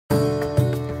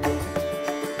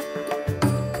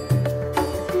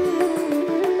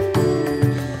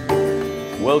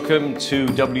Welcome to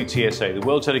WTSA, the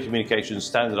World Telecommunication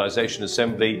Standardization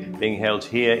Assembly being held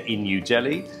here in New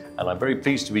Delhi. And I'm very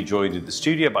pleased to be joined in the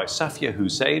studio by Safiya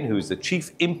Husain, who is the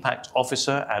Chief Impact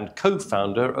Officer and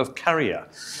co-founder of Karya.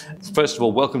 First of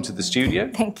all, welcome to the studio.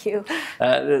 Thank you.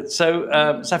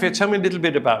 Safiya, tell me a little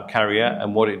bit about Karya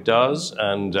and what it does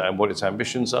and what its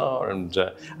ambitions are and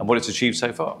what it's achieved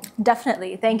so far.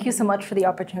 Definitely. Thank you so much for the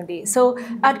opportunity. So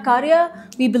at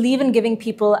Karya, we believe in giving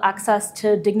people access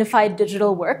to dignified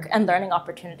digital work and learning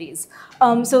opportunities.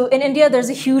 So in India, there's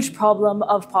a huge problem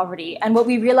of poverty. And what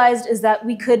we realized is that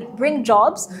we could bring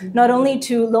jobs not only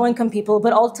to low-income people,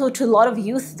 but also to a lot of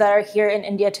youth that are here in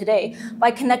India today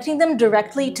by connecting them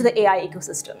directly to the AI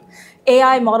ecosystem.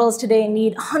 AI models today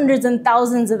need hundreds and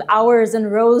thousands of hours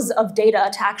and rows of data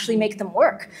to actually make them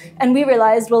work. And we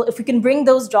realized, well, if we can bring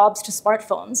those jobs to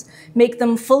smartphones, make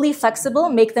them fully flexible,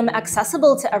 make them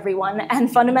accessible to everyone,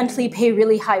 and fundamentally pay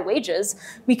really high wages,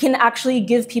 we can actually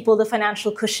give people the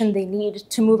financial cushion they need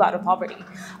to move out of poverty.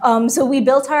 So we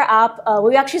built our app.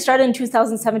 We actually started in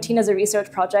 2017 as a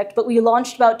research project, but we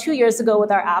launched about 2 years ago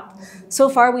with our app. So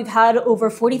far, we've had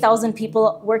over 40,000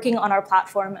 people working on our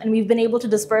platform, and we've been able to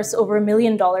disperse over $1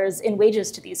 million in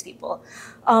wages to these people.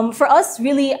 For us,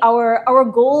 really, our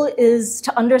goal is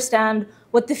to understand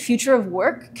what the future of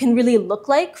work can really look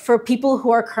like for people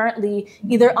who are currently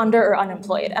either under or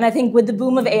unemployed. And I think with the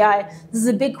boom of AI, this is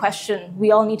a big question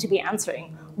we all need to be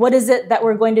answering. What is it that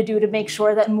we're going to do to make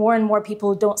sure that more and more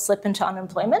people don't slip into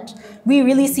unemployment? We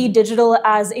really see digital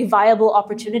as a viable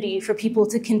opportunity for people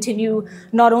to continue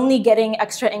not only getting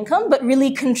extra income, but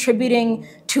really contributing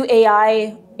to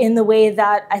AI in the way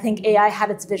that I think AI had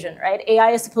its vision, right?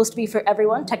 AI is supposed to be for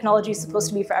everyone. Technology is supposed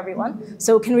to be for everyone.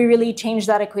 So can we really change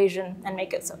that equation and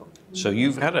make it so? So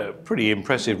you've had a pretty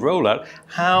impressive rollout.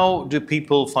 How do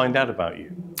people find out about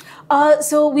you?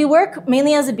 So we work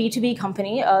mainly as a B2B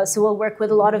company. So we'll work with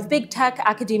a lot of big tech,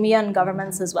 academia, and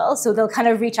governments as well. So they'll kind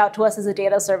of reach out to us as a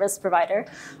data service provider.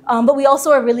 But we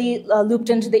also are really looped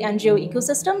into the NGO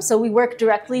ecosystem. So we work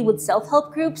directly with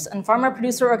self-help groups and farmer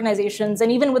producer organizations,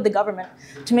 and even with the government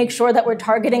to make sure that we're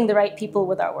targeting the right people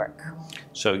with our work.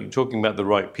 So you're talking about the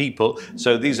right people.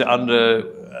 So these are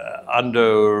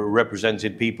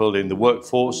underrepresented people in the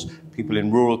workforce, people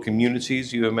in rural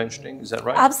communities you were mentioning, is that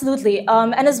right? Absolutely.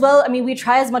 And as well, I mean, we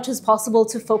try as much as possible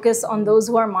to focus on those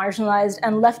who are marginalized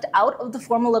and left out of the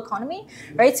formal economy,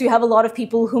 right? So you have a lot of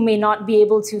people who may not be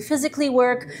able to physically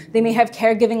work, they may have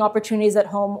caregiving opportunities at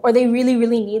home, or they really,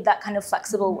 really need that kind of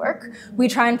flexible work. We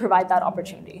try and provide that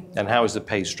opportunity. And how is the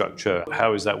pay structure?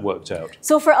 How is that worked out?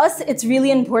 So for us, it's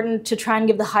really important to try and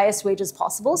give the highest wages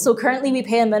possible. So currently we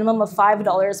pay a minimum of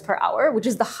 $5 per hour, which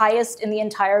is the highest in the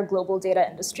entire global data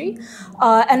industry.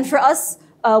 And for us,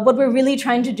 what we're really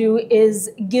trying to do is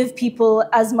give people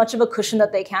as much of a cushion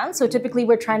that they can. So typically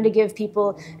we're trying to give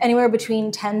people anywhere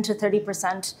between 10 to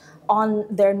 30% on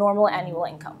their normal annual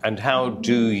income. And how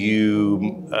do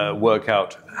you work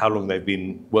out how long they've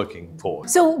been working for?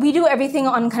 So we do everything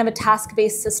on kind of a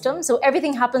task-based system. So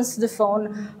everything happens through the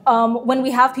phone. When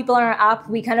we have people on our app,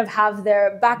 we kind of have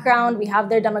their background, we have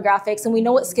their demographics, and we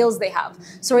know what skills they have.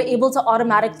 So we're able to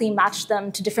automatically match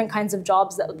them to different kinds of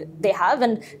jobs that they have.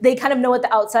 And they kind of know at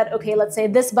the outset, okay, let's say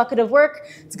this bucket of work,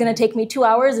 it's going to take me 2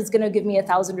 hours, it's going to give me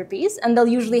 1,000 rupees. And they'll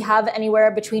usually have anywhere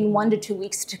between 1 to 2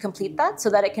 weeks to complete that so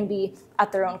that it can be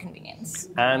at their own convenience.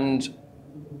 And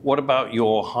what about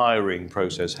your hiring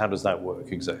process? How does that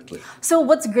work exactly? So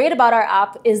what's great about our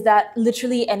app is that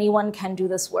literally anyone can do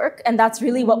this work, and that's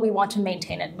really what we want to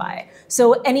maintain it by.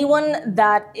 So anyone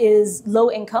that is low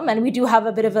income, and we do have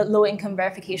a bit of a low income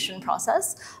verification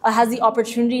process, has the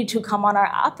opportunity to come on our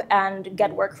app and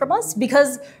get work from us,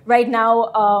 because right now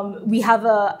we have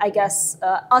a, I guess,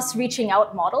 us reaching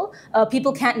out model.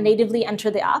 People can't natively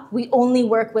enter the app. We only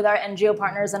work with our NGO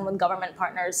partners and with government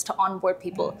partners to onboard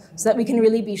people so that we can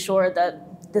really be sure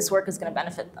that this work is going to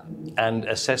benefit them. And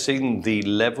assessing the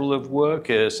level of work,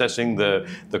 assessing the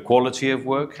quality of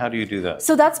work, how do you do that?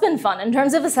 So that's been fun. In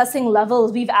terms of assessing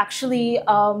levels, we've actually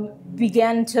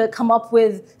began to come up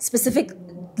with specific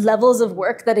levels of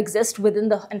work that exist within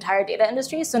the entire data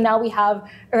industry. So now we have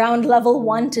around level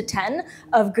 1 to 10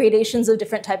 of gradations of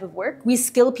different type of work. We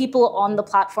skill people on the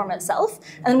platform itself.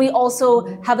 And we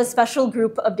also have a special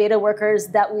group of data workers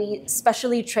that we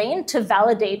specially train to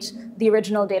validate the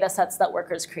original data sets that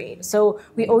workers create. So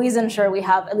we always ensure we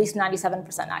have at least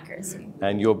 97% accuracy.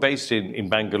 And you're based in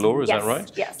Bangalore, is Yes, that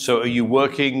right? yes. So are you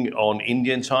working on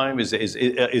Indian time? Is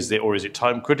it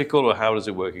time critical, or how does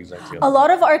it work exactly? A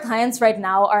lot of our clients right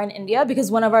now are in India because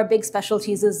one of our big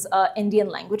specialties is Indian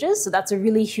languages. So that's a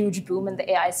really huge boom in the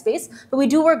AI space. But we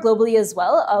do work globally as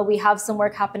well. We have some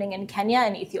work happening in Kenya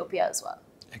and Ethiopia as well.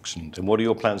 Excellent. And what are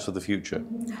your plans for the future?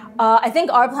 I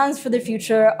think our plans for the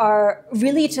future are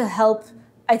really to help,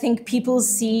 I think, people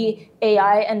see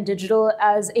AI and digital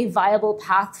as a viable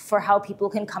path for how people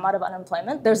can come out of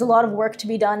unemployment. There's a lot of work to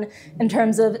be done in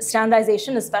terms of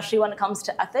standardization, especially when it comes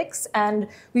to ethics. And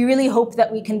we really hope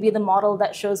that we can be the model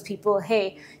that shows people,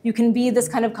 hey, you can be this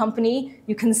kind of company,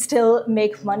 you can still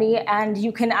make money, and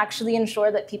you can actually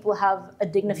ensure that people have a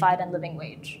dignified and living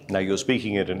wage. Now, you're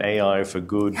speaking at an AI for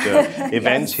Good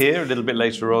event Yes. here a little bit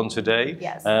later on today.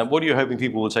 Yes. What are you hoping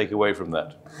people will take away from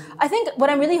that? I think what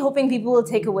I'm really hoping people will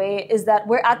take away is that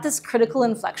we're at this critical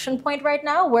inflection point right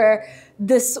now where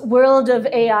this world of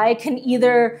AI can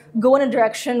either go in a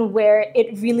direction where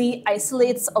it really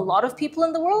isolates a lot of people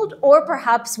in the world, or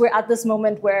perhaps we're at this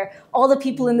moment where all the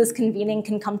people in this convening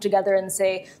can come together and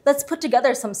say, let's put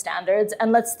together some standards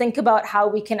and let's think about how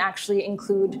we can actually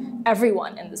include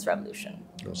everyone in this revolution.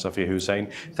 Well, Safiya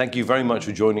Husain, thank you very much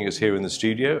for joining us here in the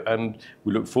studio, and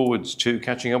we look forward to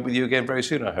catching up with you again very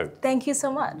soon, I hope. Thank you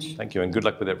so much. Thank you, and good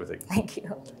luck with everything. Thank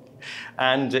you.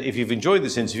 And if you've enjoyed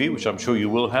this interview, which I'm sure you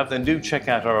will have, then do check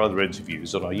out our other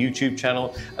interviews on our YouTube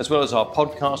channel, as well as our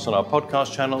podcasts on our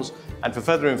podcast channels. And for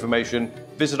further information,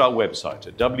 visit our website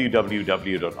at www.itu.int.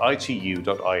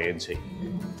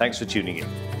 Thanks for tuning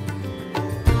in.